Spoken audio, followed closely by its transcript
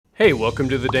Hey, welcome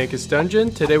to the Dankest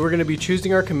Dungeon. Today we're going to be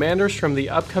choosing our commanders from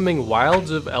the upcoming Wilds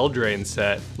of Eldraine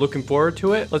set. Looking forward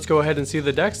to it? Let's go ahead and see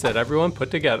the decks that everyone put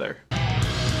together.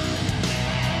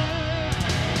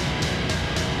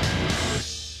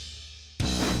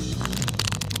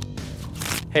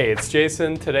 Hey, it's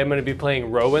Jason. Today I'm going to be playing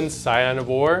Rowan's Scion of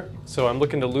War. So I'm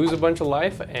looking to lose a bunch of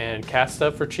life and cast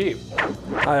stuff for cheap.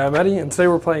 Hi, I'm Eddie, and today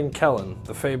we're playing Kellan,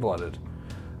 the Fae-Blooded.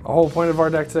 The whole point of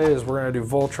our deck today is we're going to do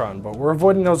Voltron, but we're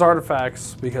avoiding those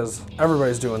artifacts because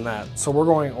everybody's doing that. So we're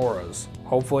going auras.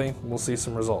 Hopefully, we'll see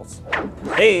some results.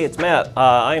 Hey, it's Matt.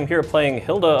 I am here playing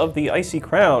Hylda of the Icy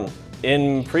Crown.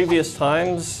 In previous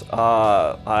times,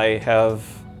 I have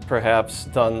perhaps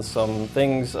done some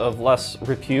things of less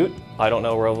repute. I don't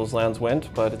know where all those lands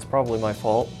went, but it's probably my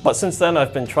fault. But since then,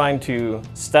 I've been trying to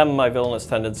stem my villainous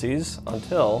tendencies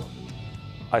until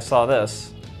I saw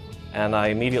this. And I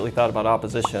immediately thought about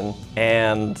opposition,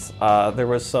 and there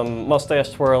was some mustache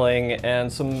twirling and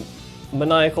some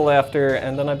maniacal laughter,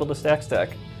 and then I built a stacks deck.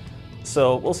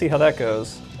 So we'll see how that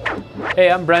goes. Hey,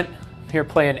 I'm Brent. I'm here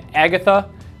playing Agatha.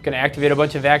 Gonna activate a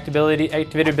bunch of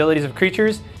activated abilities of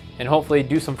creatures and hopefully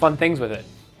do some fun things with it.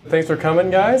 Thanks for coming,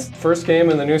 guys. First game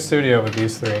in the new studio with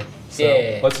these three. So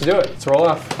yeah. Let's do it. Let's roll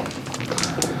off.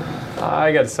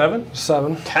 I got 7.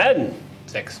 7. 10.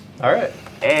 6. All right.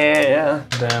 Yeah.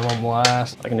 Damn, I'm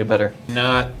last. I can do better.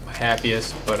 Not my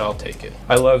happiest, but I'll take it.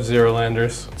 I love zero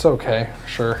landers. It's okay,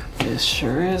 sure. This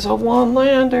sure is a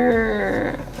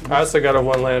one-lander. I also got a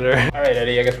 1-lander. All right,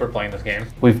 Eddie, I guess we're playing this game.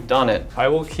 We've done it. I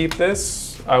will keep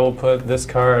this. I will put this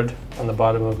card on the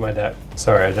bottom of my deck.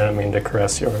 Sorry, I didn't mean to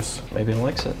caress yours. Maybe it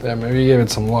likes it. Yeah, maybe you gave it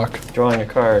some luck. Drawing a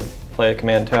card, play a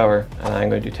command tower, and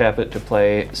I'm going to tap it to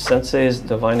play Sensei's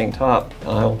Divining Top, and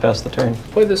I will pass the turn.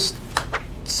 Play this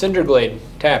Cinderglade.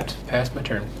 Tapped. Passed my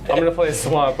turn. I'm gonna play a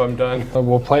swamp. I'm done.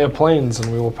 We'll play a Plains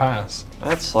and we will pass.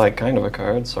 That's like kind of a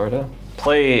card, sorta.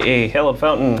 Play a Hallowed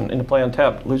Fountain into play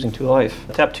untapped, losing 2 life.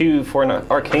 Tap 2 for an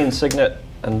Arcane Signet,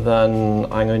 and then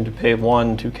I'm going to pay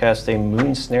 1 to cast a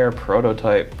Moon Snare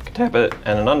Prototype. Tap it,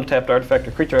 and an untapped artifact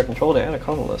or creature I control to add a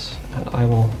colorless. And I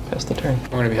will pass the turn. I'm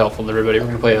gonna be helpful to everybody. We're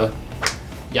gonna play a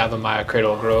Yavimaya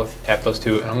Cradle of Growth. Tap those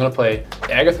 2, and I'm gonna play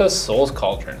Agatha's Soul's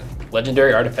Cauldron.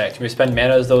 Legendary artifact. You may spend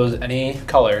mana as though any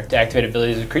color to activate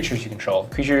abilities of creatures you control.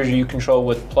 Creatures you control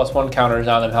with +1 counters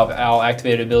on them have all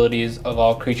activated abilities of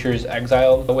all creatures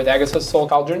exiled with Agatha's Soul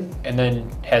Cauldron, and then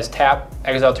has tap,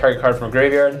 exile target card from a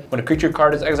graveyard. When a creature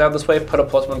card is exiled this way, put a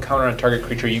 +1 counter on target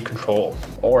creature you control.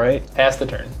 Alright, pass the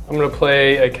turn. I'm gonna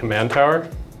play a command tower.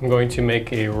 I'm going to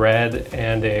make a red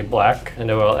and a black, and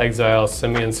I will exile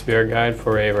Simian Sphere Guide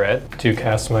for a red to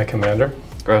cast my commander.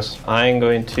 Gross. I'm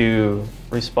going to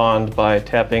respond by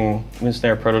tapping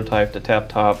Moonsnare Prototype to tap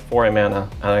top for a mana,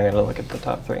 and I'm going to look at the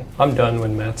top 3. I'm done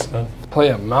when Matt's done. Play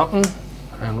a mountain,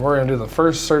 and we're going to do the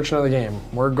first search of the game.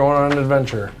 We're going on an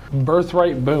adventure.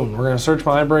 Birthright Boon. We're going to search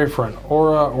my library for an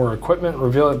aura or equipment,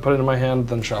 reveal it, put it in my hand,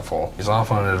 then shuffle. He's off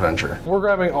on an adventure. We're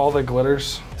grabbing all the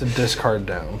glitters to discard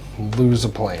down. Lose a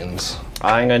Plains.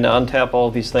 I'm going to untap all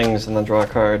these things and then draw a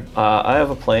card. I have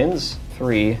a Plains.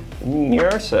 3. Near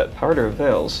our set, Powder of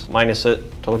Veils. Minus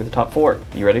it to look at the top 4.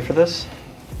 You ready for this?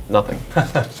 Nothing.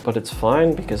 But it's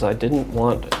fine because I didn't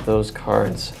want those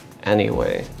cards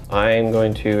anyway. I'm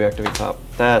going to activate top.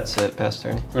 That's it, pass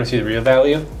turn. We're gonna see the real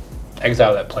value.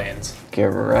 Exile that Plains. Get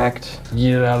wrecked.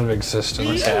 Yeet it out of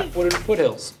existence. Tap. Wooded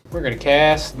Foothills. We're gonna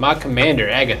cast my commander,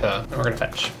 Agatha, and we're gonna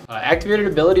fetch. Activated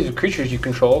abilities of creatures you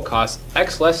control cost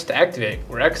X less to activate,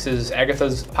 where X is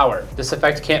Agatha's power. This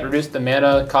effect can't reduce the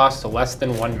mana cost to less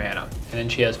than 1 mana. And then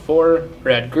she has 4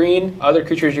 red green. Other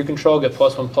creatures you control get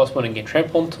 +1/+1 and gain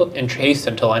trample and haste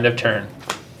until end of turn.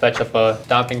 Fetch up a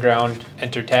Stomping Ground,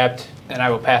 enter tapped, and I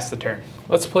will pass the turn.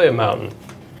 Let's play a mountain.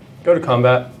 Go to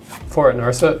combat. 4 at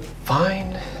Narset.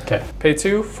 Fine. Okay. Pay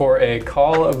 2 for a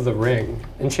Call of the Ring.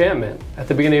 Enchantment. At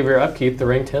the beginning of your upkeep, the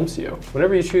ring tempts you.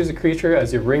 Whenever you choose a creature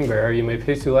as your ring bearer, you may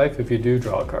pay 2 life if you do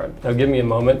draw a card. Now give me a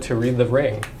moment to read the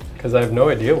ring, because I have no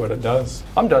idea what it does.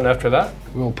 I'm done after that.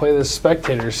 We will play this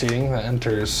spectator seating that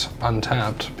enters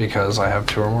untapped because I have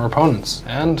 2 or more opponents.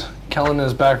 And Kellan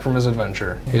is back from his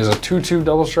adventure. He has a 2/2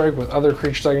 double strike with other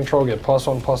creatures I control get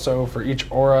 +1/+0 for each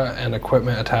aura and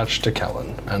equipment attached to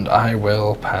Kellan. And I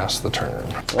will pass the turn.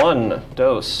 1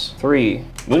 dose. 3.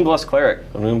 Moonblessed Cleric.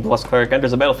 When Moonblessed Cleric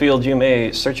enters the battlefield, you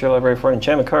may search your library for an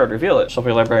enchantment card, reveal it, shuffle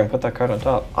your library, and put that card on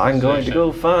top. I'm going to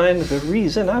go find the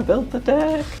reason I built the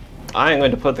deck. I'm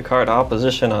going to put the card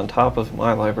Opposition on top of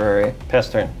my library. Pass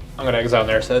turn. I'm gonna exile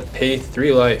Narset. Pay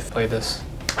 3 life. Play this.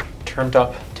 Turned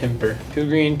up Timber. 2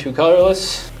 green, 2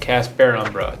 colorless. Cast Bear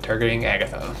Umbra, targeting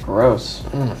Agatha. Gross.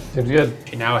 Seems good.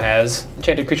 She now has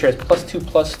enchanted creature has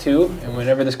 +2/+2, and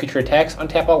whenever this creature attacks,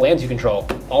 untap all lands you control.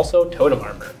 Also, Totem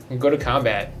Armor. And go to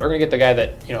combat. We're gonna get the guy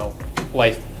that, you know,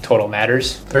 life total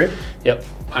matters. 3? Yep.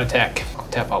 On attack,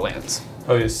 untap all lands.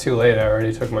 Oh, it's too late. I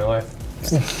already took my life.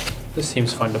 This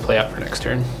seems fun to play out for next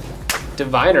turn.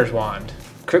 Diviner's Wand.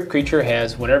 Crypt creature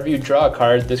has, whenever you draw a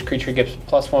card, this creature gets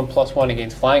 +1/+1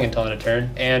 against flying until end of turn,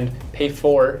 and pay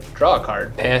 4, draw a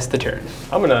card, pass the turn.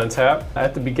 I'm gonna untap.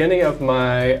 At the beginning of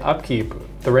my upkeep,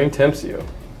 the ring tempts you.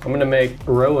 I'm gonna make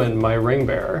Rowan my ring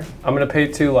bearer. I'm gonna pay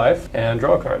 2 life and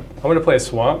draw a card. I'm gonna play a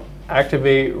swamp.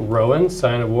 Activate Rowan,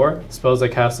 Scion of War. Spells I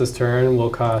cast this turn will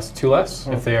cost 2 less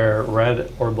if they are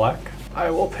red or black. I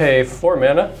will pay 4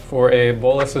 mana for a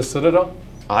Bolas's Citadel.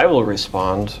 I will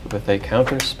respond with a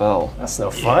counter spell. That's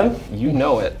no fun. You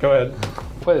know it. Go ahead.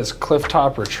 Play this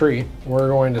Clifftop Retreat. We're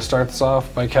going to start this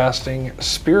off by casting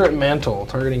Spirit Mantle,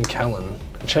 targeting Kellan.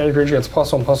 Enchanted creature gets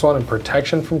 +1/+1 and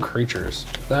protection from creatures.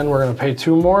 Then we're going to pay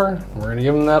 2 more. We're going to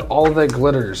give him that all that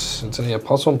glitters. It's going to get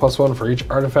 +1/+1 for each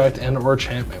artifact and or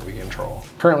enchantment we control.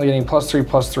 Currently getting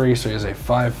 +3/+3, so he has a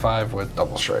 5/5 with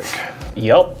double strike.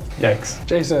 Yup. Yikes.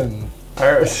 Jason.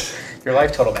 Your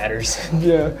life total matters.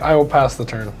 Yeah. I will pass the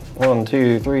turn. 1,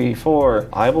 2, 3, 4.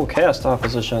 I will cast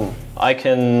Opposition. I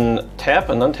can tap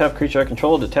an untapped creature I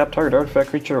control to tap target artifact,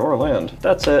 creature, or land.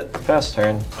 That's it. Pass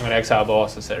turn. I'm gonna exile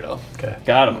Bolas's Citadel. Okay.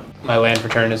 Got him. My land for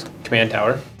turn is Command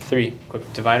Tower. 3,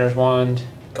 equip Diviner's Wand,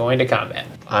 going to combat.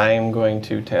 I'm going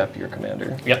to tap your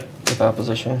commander. Yep. With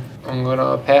Opposition. I'm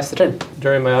gonna pass the turn.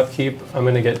 During my upkeep, I'm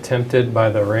gonna get tempted by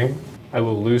the ring. I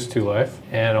will lose 2 life,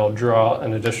 and I'll draw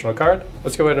an additional card.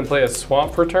 Let's go ahead and play a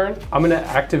swamp for turn. I'm gonna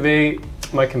activate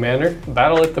my commander,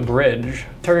 battle at the bridge.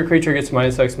 Target creature gets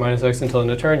 -X/-X until end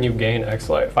of turn, you gain X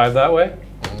life. 5 that way.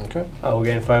 Okay. I will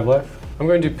gain 5 life. I'm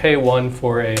going to pay 1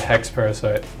 for a Hex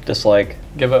Parasite. Dislike.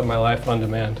 Give up my life on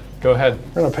demand. Go ahead.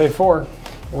 We're going to pay 4.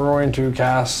 We're going to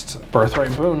cast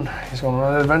Birthright Boon. He's going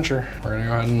on an adventure. We're going to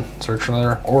go ahead and search for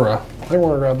another aura. I think we're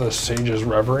going to grab the Sage's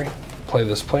Reverie. Play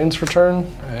this Plains for turn,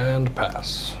 and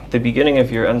pass. At the beginning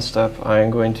of your end step, I am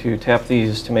going to tap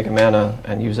these to make a mana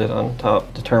and use it on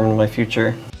top, determine my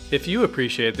future. If you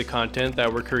appreciate the content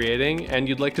that we're creating and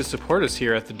you'd like to support us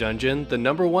here at the Dungeon, the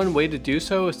 #1 way to do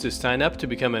so is to sign up to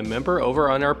become a member over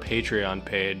on our Patreon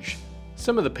page.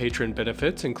 Some of the patron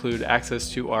benefits include access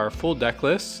to our full deck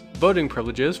lists, voting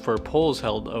privileges for polls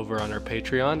held over on our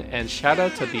Patreon, and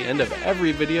shoutouts at the end of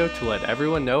every video to let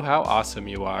everyone know how awesome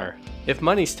you are. If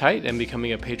money's tight and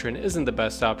becoming a patron isn't the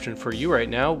best option for you right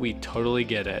now, we totally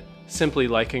get it. Simply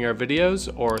liking our videos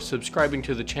or subscribing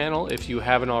to the channel if you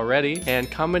haven't already, and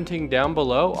commenting down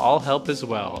below all help as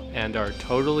well, and are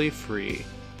totally free.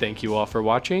 Thank you all for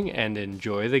watching and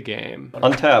enjoy the game.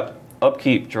 Untap.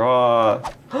 Upkeep, draw.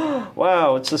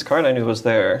 Wow, it's this card I knew was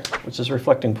there, which is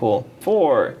Reflecting Pool.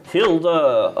 4,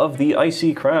 Hylda of the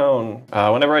Icy Crown.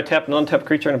 Whenever I tap an untapped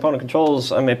creature an opponent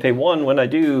controls, I may pay 1. When I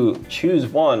do, choose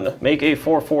 1. Make a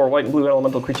 4/4 white and blue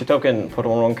elemental creature token. Put a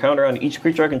 1/1 counter on each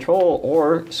creature I control,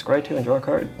 or scry 2 and draw a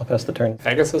card. I'll pass the turn.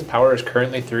 Agatha's power is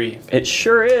currently 3. It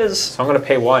sure is. So I'm gonna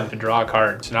pay 1 to draw a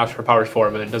card. So now her power is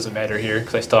 4, but it doesn't matter here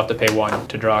because I still have to pay 1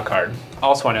 to draw a card.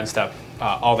 Also on end step.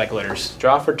 All that glitters.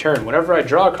 Draw for turn. Whenever I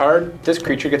draw a card, this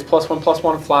creature gets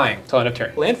 +1/+1 flying till end of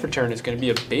turn. Land for turn is going to be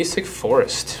a basic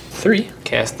forest. 3.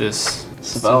 Cast this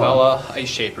Sabella Ice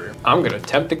Shaper. I'm going to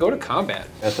attempt to go to combat.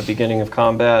 At the beginning of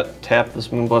combat, tap this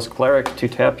Moonblessed Cleric to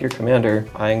tap your commander.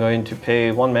 I am going to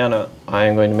pay 1 mana. I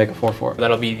am going to make a 4/4.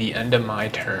 That'll be the end of my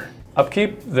turn.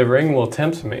 Upkeep, the ring will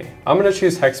tempt me. I'm gonna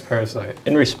choose Hex Parasite.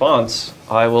 In response,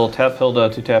 I will tap Hylda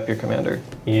to tap your commander.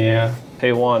 Yeah.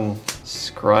 Pay 1,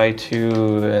 scry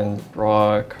 2, and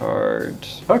draw a card.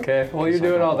 Okay, well you're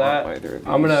doing all that.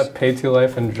 I'm gonna pay 2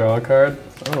 life and draw a card.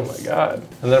 Oh my god.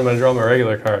 And then I'm gonna draw my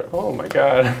regular card. Oh my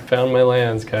god. Found my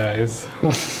lands, guys.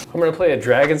 I'm gonna play a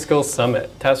Dragon Skull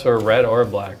Summit. Taps for a red or a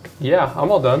black. Yeah,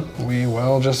 I'm all done. We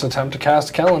will just attempt to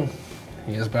cast Kellan.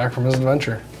 He is back from his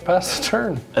adventure. Pass the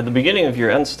turn. At the beginning of your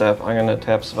end step, I'm going to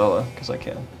tap Sabella, because I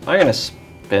can. I'm going to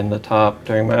spin the top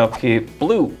during my upkeep.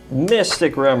 Blue,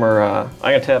 Mystic Remora.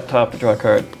 I'm going to tap top to draw a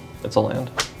card. It's a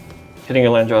land. Hitting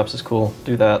your land drops is cool.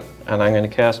 Do that. And I'm going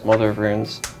to cast Mother of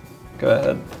Runes. Go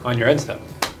ahead. On your end step,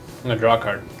 I'm going to draw a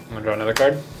card. I'm going to draw another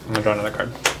card. I'm going to draw another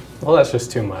card. Well, that's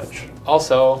just too much.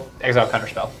 Also, exile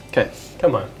counterspell. Okay.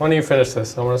 Come on, why don't you finish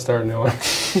this? I want to start a new one.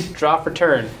 Draw for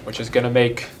turn, which is going to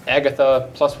make Agatha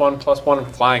 +1/+1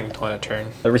 flying until end of turn.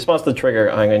 In response to the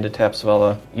trigger, I'm going to tap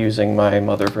Sabella using my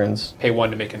Mother of Runes. Pay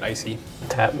 1 to make an icy.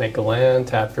 Tap, make a land,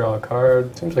 tap, draw a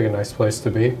card. Seems like a nice place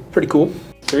to be. Pretty cool.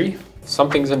 3,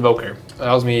 Something's Invoker.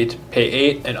 Allows me to pay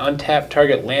 8 and untap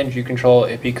target land you control.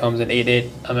 It becomes an 8/8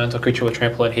 elemental creature with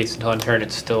trample and haste until end turn.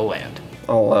 It's still land.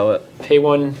 I'll allow it. Pay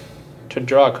 1 to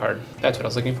draw a card. That's what I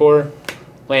was looking for.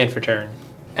 Land for turn.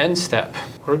 End step.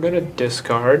 We're gonna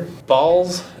discard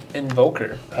Balls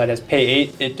Invoker. It has pay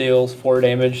 8. It deals 4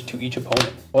 damage to each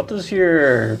opponent. What does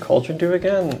your Cauldron do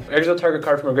again? Exile target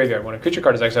card from a graveyard. When a creature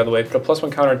card is exiled away, put a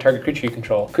 +1 counter on target creature you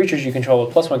control. Creatures you control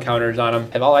with +1 counters on them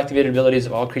have all activated abilities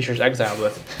of all creatures exiled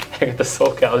with. I got the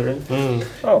Soul Cauldron.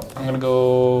 Oh, I'm gonna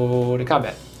go to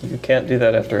combat. you can't do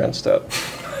that after end step.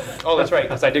 Oh, that's right.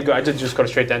 Because I did just go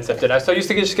straight to end step. Did I? So used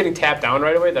to just getting tapped down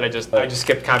right away that I just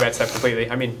skipped combat step completely.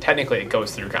 I mean, technically it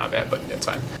goes through combat, but it's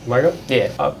fine. Margo?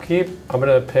 Yeah. Upkeep. I'm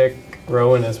gonna pick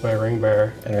Rowan as my ring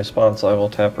bearer. In response, I will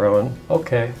tap Rowan.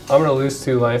 Okay. I'm gonna lose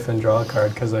 2 life and draw a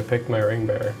card because I picked my ring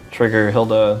bearer. Trigger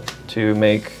Hylda to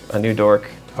make a new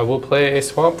dork. I will play a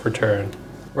swamp for turn.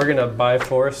 We're gonna buy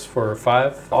force for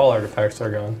 5. All artifacts are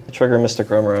gone. Trigger Mystic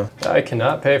Remora. I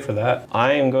cannot pay for that.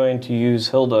 I am going to use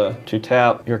Hylda to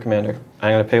tap your commander.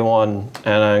 I'm going to pay 1,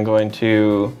 and I'm going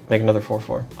to make another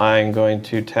 4/4. I'm going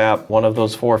to tap one of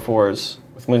those 4/4s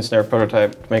with Moonsnare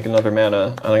Prototype to make another mana,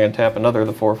 and I'm going to tap another of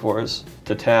the 4/4s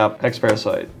to tap Hex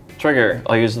Parasite. Trigger,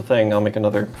 I'll use the thing, I'll make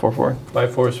another 4/4. My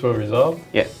force will resolve.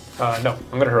 Yeah. No,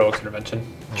 I'm gonna Heroic Intervention.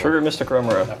 Trigger Mystic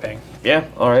Remora. Not paying. Yeah,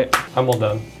 alright. I'm all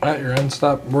done. At your end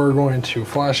step, we're going to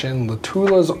flash in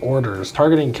Latula's Orders,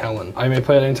 targeting Kellan. I may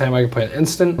play it anytime. I can play an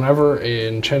instant. Whenever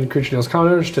an enchanted creature deals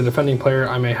counters to a defending player,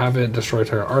 I may have it destroy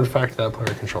target artifact that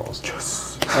player controls.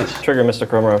 Yes. Nice. Trigger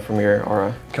Mystic Remora from your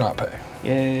aura. Cannot pay.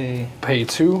 Yay. Pay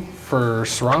 2 for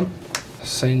Saran.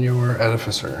 Senior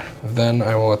Edificer. Then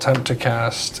I will attempt to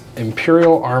cast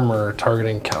Imperial Armor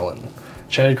targeting Kellan.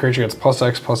 Enchanted creature gets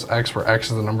 +X/+X, where X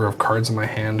is the number of cards in my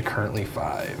hand, currently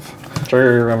 5.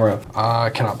 Trigger Remora.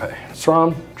 Cannot pay.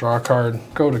 Saran, draw a card,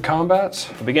 go to combat.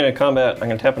 At the beginning of combat, I'm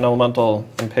going to tap an elemental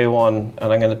and pay 1,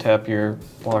 and I'm going to tap your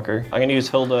blocker. I'm going to use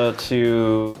Hylda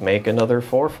to make another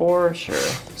 4/4, sure.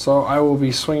 So I will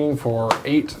be swinging for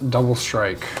 8 double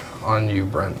strike on you,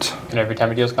 Brent. And every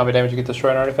time it deals combat damage, you get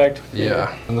destroy an artifact?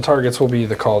 Yeah, and the targets will be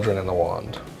the Cauldron and the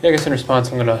Wand. Yeah, I guess in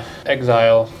response, I'm gonna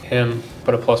exile him,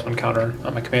 put a +1 counter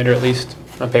on my commander at least.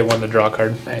 I'll pay 1 to draw a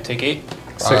card. I take 8.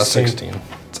 16.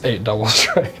 It's 8 double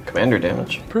strike. Commander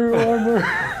damage. Imperial Armor.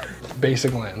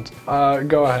 Basic land.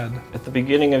 Go ahead. At the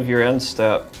beginning of your end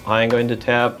step, I'm going to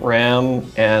tap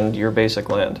Ram and your basic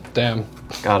land. Damn.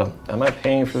 Got him. Am I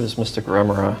paying for this Mystic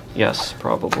Remora? Yes,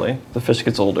 probably. The fish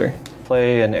gets older.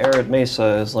 Play an Arid Mesa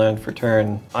as land for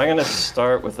turn. I'm gonna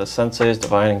start with a Sensei's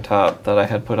Divining Top that I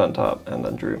had put on top and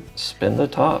then drew. Spin the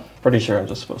top. Pretty sure I'm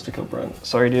just supposed to kill Brent.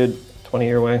 Sorry, dude. 20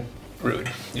 your way. Rude.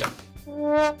 Yeah.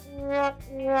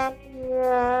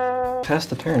 Pass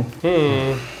the turn.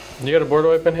 You got a board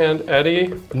wipe in hand,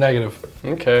 Eddie? Negative.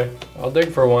 Okay, I'll dig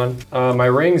for 1. My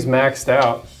ring's maxed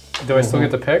out. Do I still get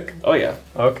to pick? Oh yeah.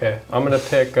 Okay, I'm gonna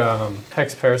pick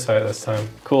Hex Parasite this time.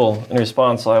 Cool. In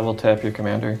response, I will tap your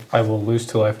commander. I will lose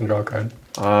 2 life and draw a card.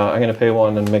 I'm gonna pay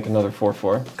 1 and make another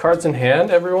 4/4. Cards in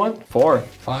hand, everyone? 4.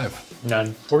 5.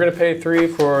 None. We're gonna pay 3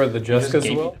 for the Jessica's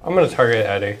gave Will. I'm gonna target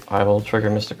Eddie. I will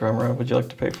trigger Mystic Remora. Would you like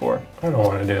to pay 4? I don't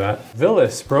want to do that.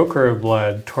 Vilis, Broker of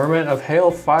Blood, Torment of Hail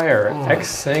Fire,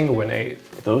 Exsanguinate.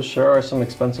 Those sure are some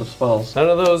expensive spells. None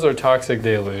of those are Toxic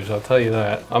Deluge, I'll tell you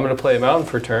that. I'm gonna play a Mountain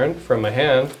for turn from my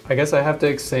hand. I guess I have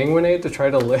to Exsanguinate to try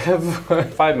to live.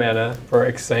 5 mana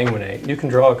for Exsanguinate. You can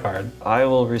draw a card. I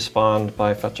will respond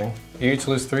by fetching. You each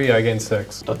lose 3, I gain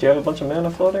 6. Don't you have a bunch of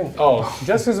mana floating? Oh,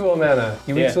 Jessica's Will mana.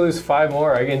 You Yeah. each lose 5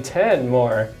 more, I gain 10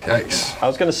 more. Yikes. I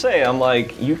was gonna say, I'm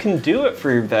like, you can do it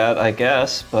for that, I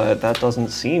guess, but that doesn't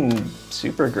seem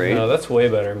super great. No, that's way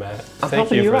better, Matt. I'm Thank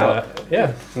helping you you for out. that.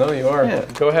 Yeah, no, you are. Yeah.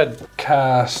 Go ahead.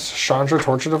 Cast Chandra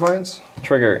Torture Defiance.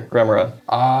 Trigger Remora.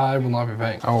 I will not be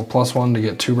paying. I will +1 to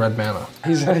get 2 red mana.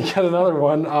 He's gonna get another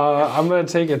one. I'm gonna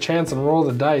take a chance and roll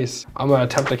the dice. I'm gonna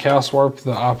attempt to Chaos Warp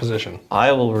the opposition.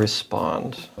 I will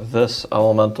respond. This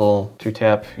elemental to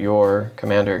tap your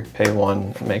commander. Pay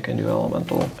 1, make a new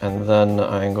elemental. And then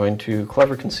I'm going to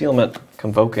Clever Concealment,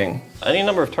 Convoking. Any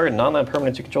number of target non-land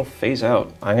permanents you control phase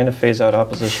out. I'm gonna phase out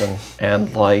opposition.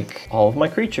 And like all of my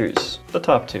creatures, the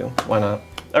top 2, why not?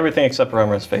 Everything except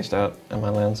Remora is phased out in my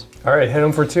lands. All right, hit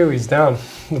him for 2, he's down.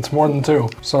 It's more than 2.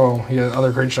 So you get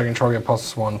other creatures I control get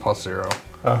 +1/+0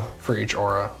 Oh. for each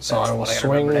aura. So That's I will what I gotta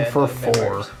swing remember for to add the 4.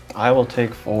 vampires. I will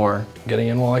take 4. Getting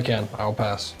in while I can. I will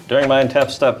pass. During my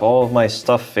untap step, all of my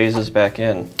stuff phases back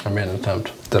in. I made an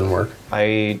attempt. Didn't work.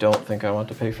 I don't think I want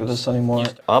to pay for this anymore.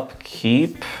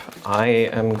 Upkeep, I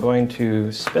am going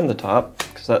to spin the top,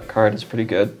 because that card is pretty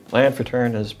good. Land for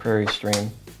turn is Prairie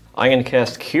Stream. I'm going to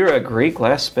cast Kira, Great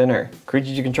Glass Spinner.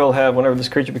 Creatures you control have, whenever this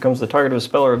creature becomes the target of a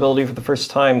spell or ability for the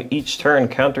first time each turn,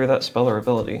 counter that spell or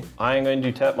ability. I'm going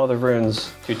to tap Mother of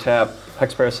Runes to tap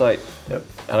Hex Parasite. Yep.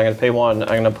 And I'm going to pay 1. I'm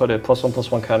going to put a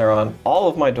 +1/+1 counter on all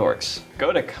of my dorks.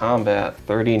 Go to combat.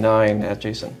 39 at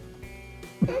Jason.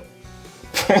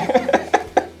 I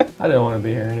didn't want to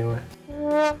be here anyway.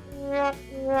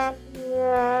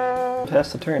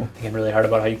 Pass the turn. Thinking really hard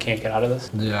about how you can't get out of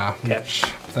this. Yeah, Okay.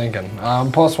 thinking.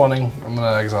 +1ing. I'm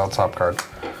gonna exile top card.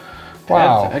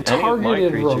 Wow, Add to any of my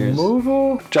targeted creatures.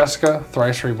 removal. Jessica,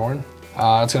 Thrice Reborn.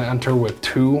 It's gonna enter with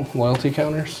 2 loyalty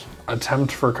counters.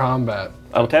 Attempt for combat.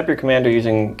 I will tap your commander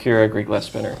using Kira, Great Glass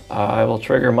Spinner. I will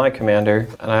trigger my commander,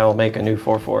 and I will make a new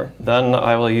 4/4. Then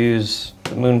I will use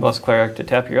the Moonblast Cleric to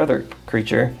tap your other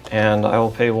creature, and I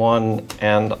will pay 1,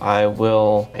 and I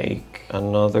will make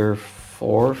another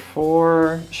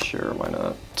 4/4. Sure, why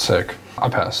not? Sick. I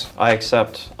pass. I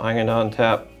accept. I'm going to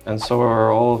untap, and so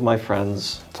are all of my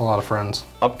friends. It's a lot of friends.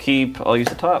 Upkeep, I'll use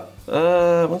the top.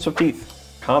 Once with Teeth.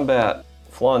 Combat.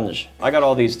 Flunge. I got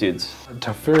all these dudes.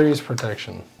 Teferi's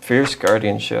Protection. Fierce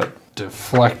Guardianship.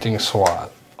 Deflecting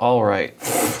SWAT. All right.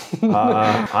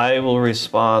 I will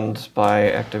respond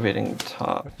by activating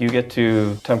top. You get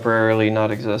to temporarily not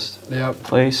exist. Yep.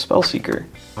 Play Spellseeker.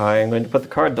 I'm going to put the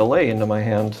card Delay into my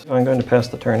hand. I'm going to pass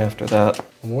the turn after that.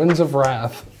 Winds of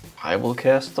Wrath. I will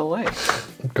cast Delay.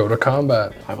 Go to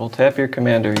combat. I will tap your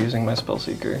commander using my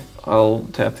Spellseeker. I'll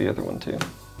tap the other one too.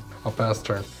 I'll pass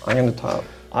turn. I'm going to top.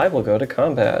 I will go to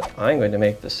combat. I'm going to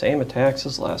make the same attacks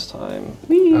as last time.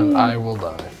 And I will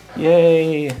die.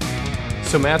 Yay!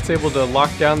 So Matt's able to lock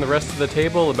down the rest of the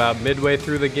table about midway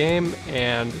through the game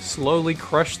and slowly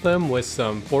crush them with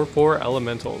some 4/4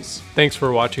 elementals. Thanks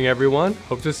for watching, everyone.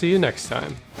 Hope to see you next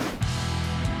time.